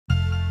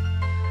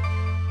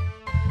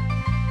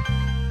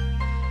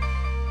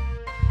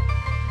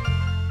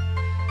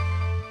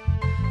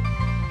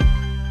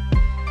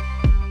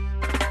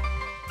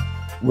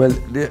Well,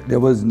 there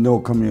was no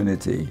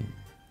community.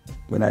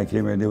 When I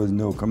came in, there was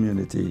no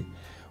community.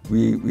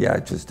 We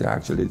had just to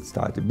actually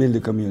start to build a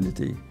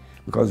community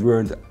because we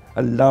weren't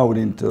allowed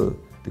into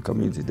the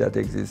community that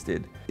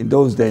existed. In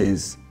those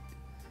days,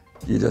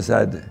 you just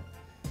had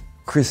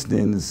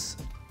christenings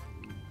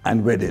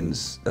and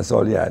weddings. That's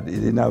all you had. You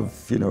didn't have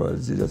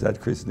funerals, you just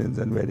had christenings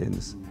and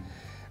weddings.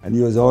 And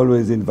you was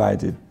always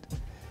invited.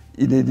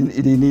 You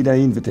didn't need an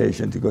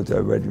invitation to go to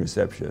a wedding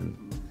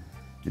reception.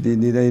 You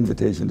didn't need an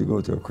invitation to go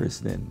to a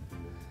christening.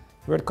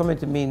 The word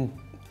community means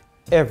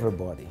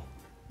everybody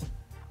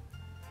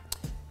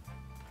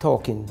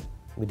talking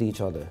with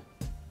each other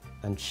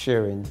and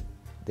sharing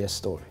their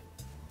story.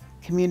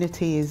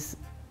 Community is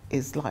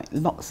like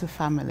lots of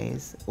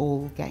families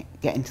all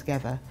getting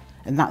together,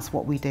 and that's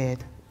what we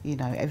did. You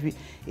know,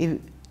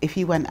 if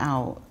you went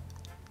out,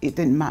 it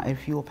didn't matter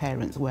if your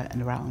parents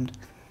weren't around,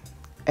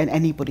 and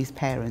anybody's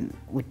parent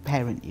would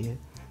parent you,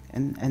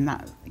 and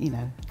that, you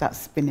know,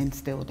 that's been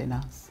instilled in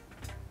us.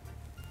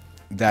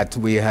 That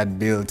we had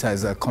built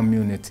as a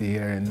community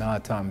here in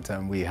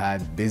Northampton. We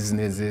had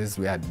businesses,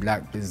 we had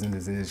black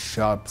businesses,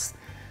 shops,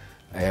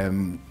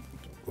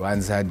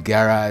 ones had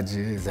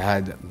garages,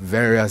 had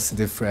various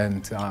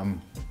different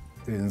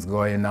things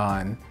going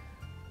on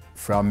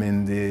from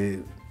in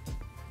the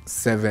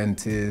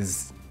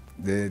 70s,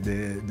 the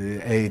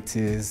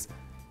 80s.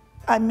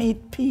 I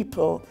meet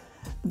people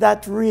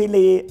that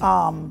really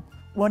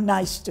were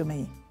nice to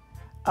me.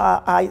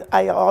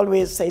 I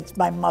always say it's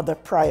my mother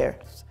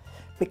prayers,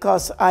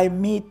 because I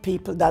meet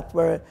people that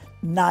were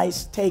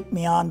nice, take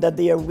me under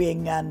their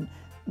wing and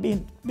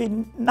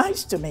been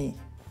nice to me.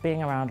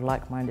 Being around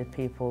like-minded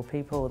people,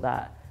 people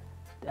that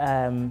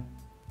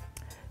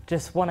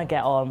just want to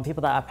get on,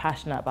 people that are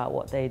passionate about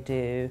what they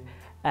do,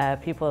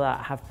 people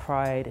that have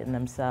pride in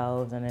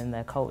themselves and in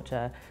their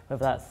culture,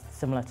 whether that's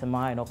similar to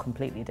mine or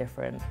completely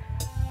different.